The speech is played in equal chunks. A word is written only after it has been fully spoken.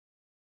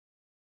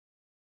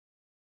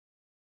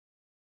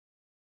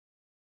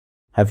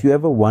Have you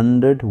ever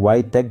wondered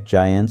why tech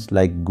giants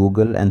like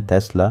Google and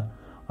Tesla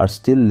are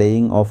still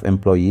laying off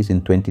employees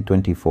in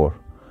 2024?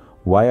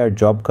 Why are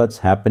job cuts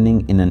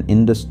happening in an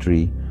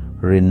industry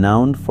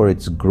renowned for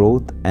its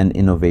growth and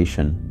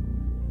innovation?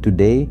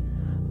 Today,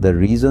 the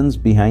reasons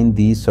behind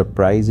these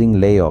surprising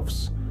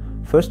layoffs.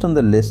 First on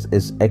the list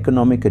is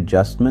economic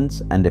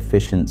adjustments and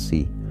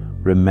efficiency.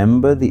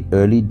 Remember the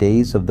early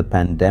days of the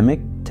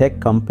pandemic?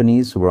 Tech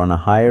companies were on a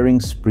hiring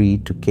spree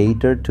to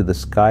cater to the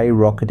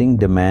skyrocketing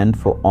demand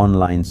for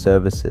online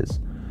services.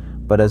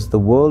 But as the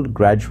world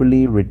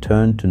gradually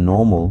returned to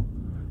normal,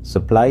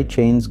 supply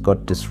chains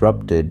got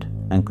disrupted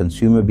and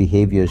consumer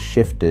behaviors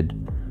shifted.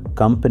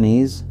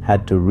 Companies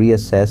had to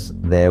reassess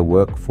their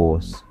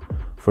workforce.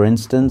 For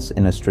instance,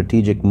 in a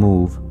strategic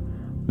move,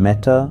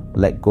 Meta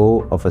let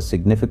go of a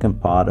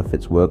significant part of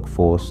its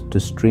workforce to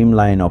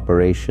streamline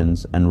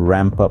operations and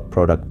ramp up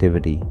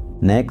productivity.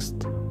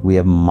 Next, we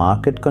have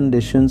market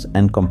conditions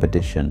and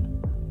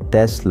competition.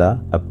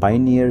 Tesla, a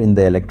pioneer in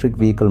the electric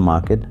vehicle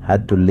market,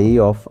 had to lay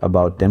off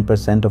about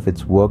 10% of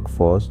its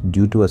workforce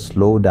due to a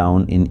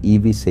slowdown in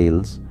EV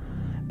sales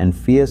and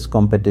fierce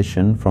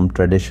competition from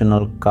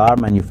traditional car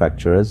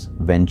manufacturers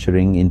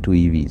venturing into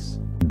EVs.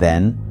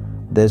 Then,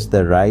 there's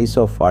the rise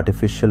of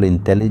artificial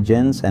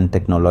intelligence and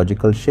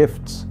technological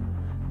shifts.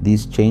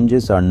 These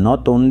changes are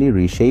not only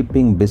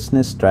reshaping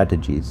business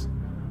strategies,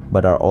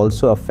 but are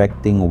also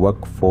affecting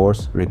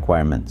workforce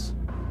requirements.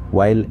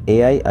 While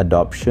AI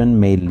adoption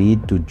may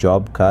lead to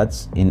job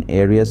cuts in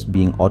areas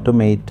being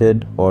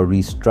automated or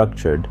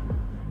restructured,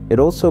 it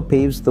also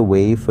paves the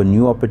way for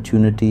new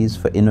opportunities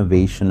for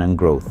innovation and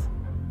growth.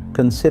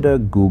 Consider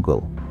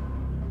Google,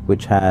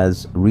 which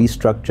has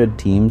restructured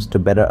teams to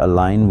better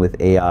align with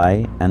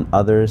AI and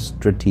other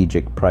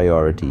strategic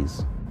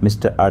priorities.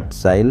 Mr. Art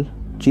Zeil,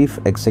 Chief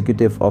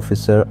Executive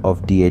Officer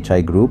of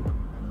DHI Group,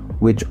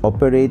 which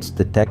operates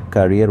the tech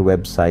career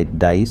website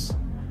DICE,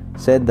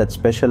 said that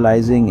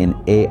specializing in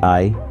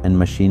AI and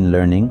machine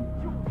learning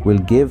will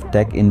give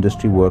tech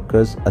industry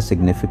workers a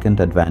significant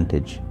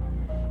advantage.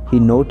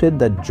 He noted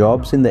that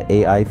jobs in the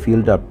AI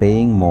field are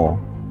paying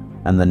more,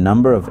 and the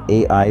number of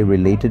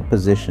AI-related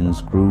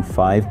positions grew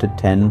 5 to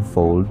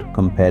 10-fold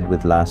compared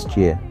with last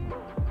year.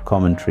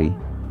 Commentary: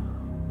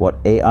 what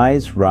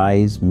AI's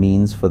rise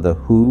means for the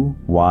who,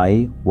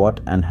 why, what,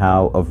 and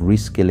how of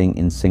reskilling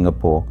in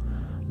Singapore.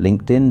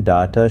 LinkedIn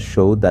data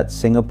showed that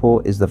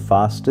Singapore is the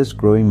fastest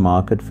growing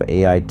market for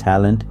AI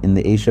talent in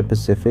the Asia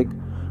Pacific,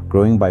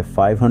 growing by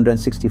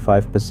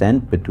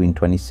 565% between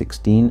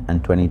 2016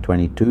 and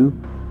 2022,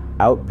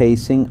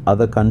 outpacing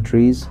other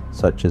countries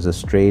such as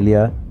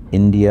Australia,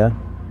 India,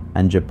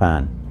 and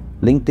Japan.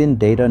 LinkedIn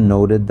data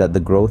noted that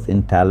the growth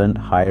in talent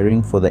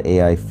hiring for the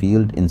AI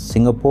field in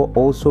Singapore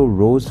also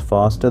rose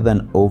faster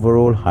than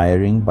overall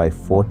hiring by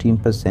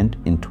 14%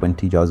 in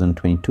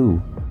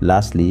 2022.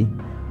 Lastly,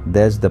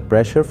 there's the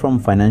pressure from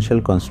financial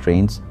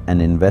constraints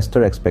and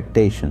investor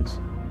expectations.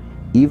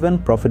 Even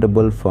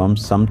profitable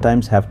firms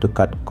sometimes have to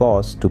cut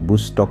costs to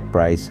boost stock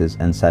prices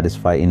and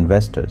satisfy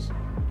investors.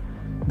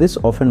 This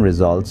often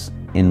results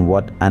in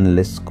what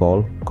analysts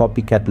call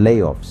copycat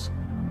layoffs,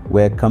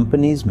 where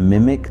companies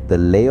mimic the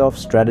layoff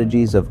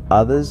strategies of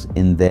others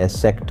in their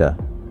sector.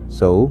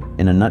 So,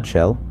 in a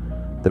nutshell,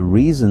 the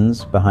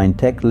reasons behind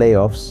tech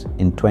layoffs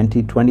in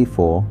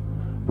 2024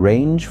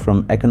 range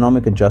from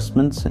economic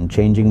adjustments and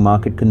changing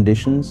market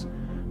conditions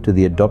to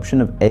the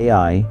adoption of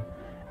AI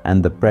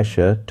and the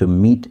pressure to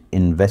meet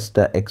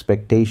investor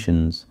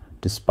expectations.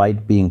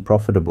 Despite being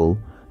profitable,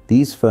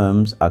 these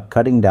firms are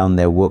cutting down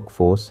their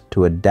workforce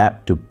to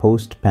adapt to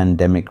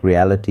post-pandemic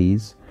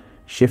realities,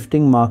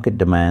 shifting market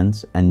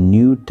demands, and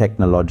new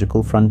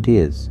technological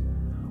frontiers.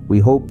 We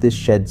hope this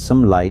sheds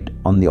some light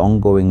on the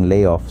ongoing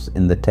layoffs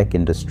in the tech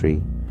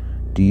industry.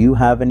 Do you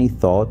have any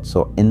thoughts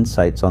or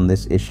insights on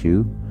this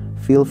issue?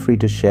 Feel free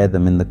to share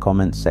them in the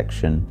comments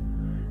section.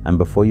 And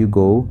before you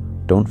go,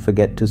 don't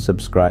forget to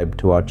subscribe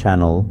to our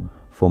channel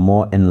for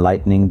more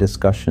enlightening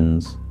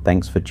discussions.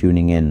 Thanks for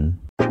tuning in.